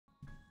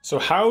So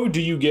how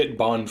do you get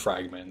bond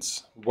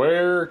fragments?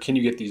 Where can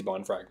you get these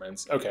bond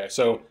fragments? Okay,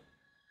 so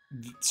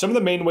some of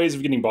the main ways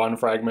of getting bond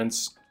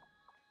fragments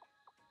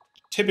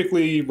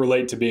typically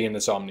relate to being in the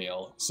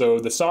Somniel. So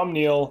the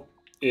Somniel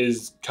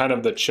is kind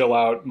of the chill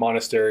out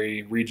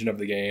monastery region of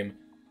the game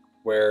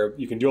where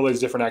you can do all these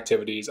different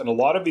activities, and a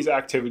lot of these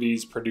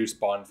activities produce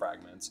bond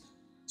fragments.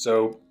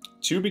 So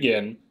to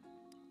begin,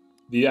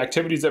 the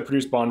activities that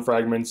produce bond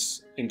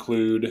fragments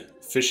include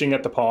fishing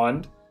at the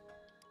pond,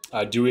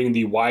 doing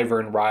the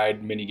Wyvern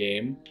Ride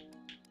minigame,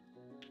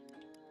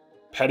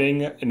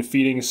 petting and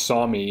feeding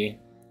Sami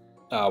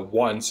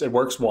once. It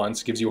works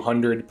once, gives you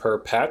 100 per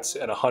pet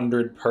and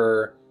 100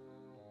 per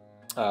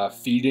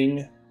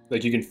feeding.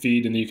 Like you can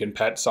feed and you can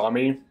pet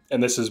Sami,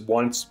 and this is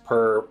once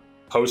per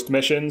post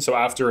mission. So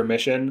after a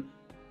mission,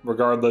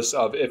 regardless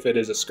of if it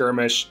is a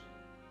skirmish,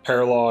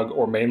 paralog,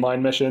 or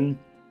mainline mission,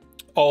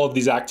 all of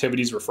these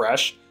activities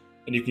refresh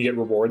and you can get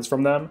rewards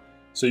from them.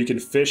 So you can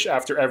fish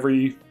after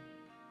every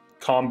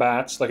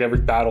combat, like every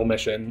battle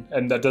mission,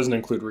 and that doesn't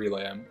include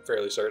relay, I'm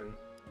fairly certain.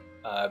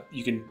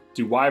 You can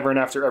do Wyvern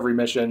after every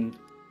mission,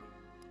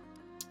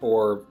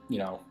 or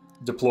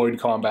deployed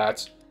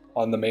combat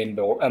on the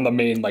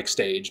main like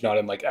stage, not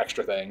in like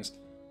extra things.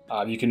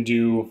 You can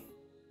do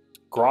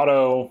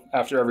Grotto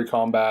after every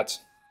combat.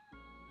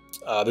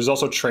 There's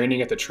also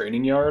training at the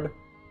training yard,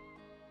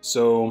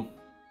 so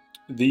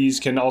these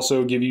can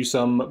also give you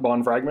some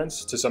bond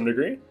fragments to some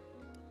degree.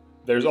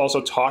 There's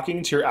also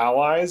talking to your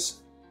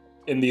allies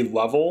in the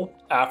level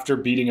after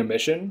beating a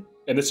mission,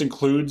 and this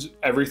includes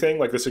everything.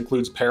 Like this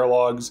includes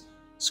paralogs,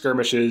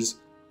 skirmishes,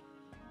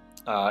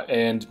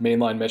 and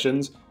mainline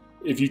missions.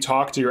 If you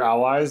talk to your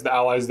allies, the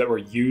allies that were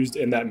used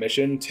in that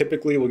mission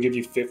typically will give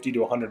you 50 to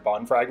 100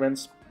 bond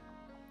fragments,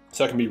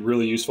 so that can be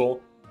really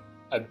useful.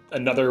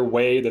 Another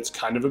way that's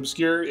kind of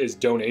obscure is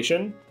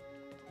donation.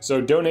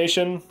 So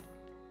donation,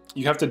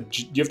 you have to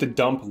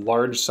dump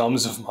large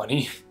sums of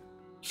money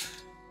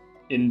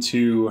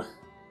into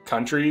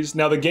countries.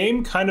 Now the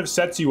game kind of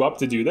sets you up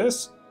to do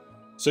this.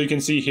 So you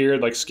can see here,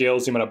 like,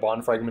 scales the amount of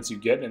bond fragments you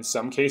get. In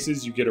some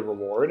cases, you get a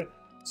reward.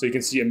 So you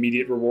can see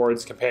immediate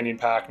rewards, companion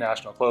pack,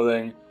 national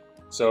clothing.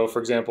 So for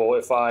example,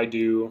 if I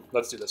do,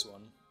 let's do this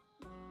one.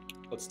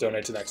 Let's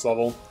donate to next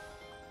level.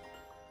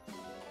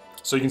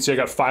 So you can see I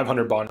got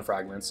 500 bond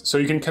fragments. So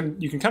you can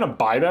kind of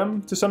buy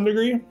them to some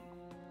degree.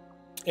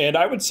 And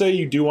I would say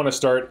you do want to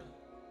start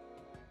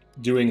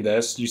doing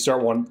this. You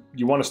want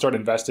to start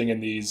investing in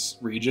these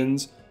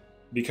regions,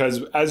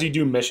 because as you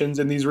do missions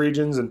in these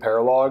regions and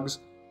paralogs,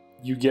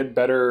 you get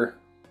better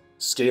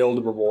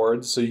scaled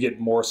rewards, so you get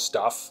more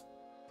stuff,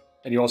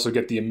 and you also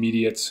get the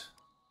immediate,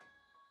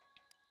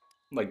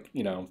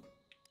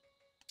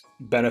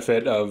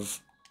 benefit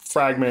of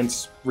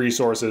fragments,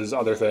 resources,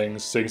 other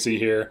things. So you can see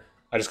here,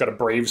 I just got a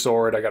brave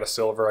sword, I got a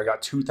silver, I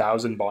got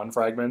 2,000 bond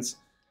fragments,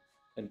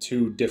 and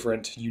 2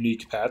 different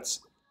unique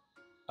pets.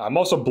 I'm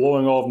also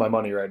blowing all of my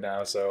money right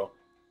now, so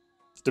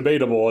it's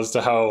debatable as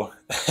to how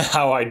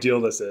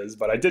ideal this is,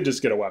 but I did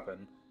just get a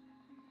weapon.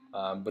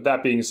 But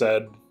that being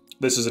said,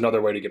 this is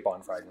another way to get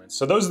bond fragments.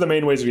 So those are the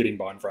main ways of getting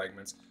bond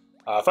fragments.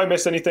 If I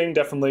missed anything,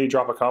 definitely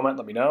drop a comment,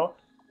 let me know.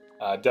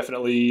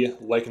 Definitely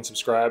like and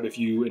subscribe if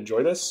you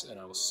enjoy this, and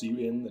I will see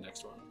you in the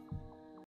next one.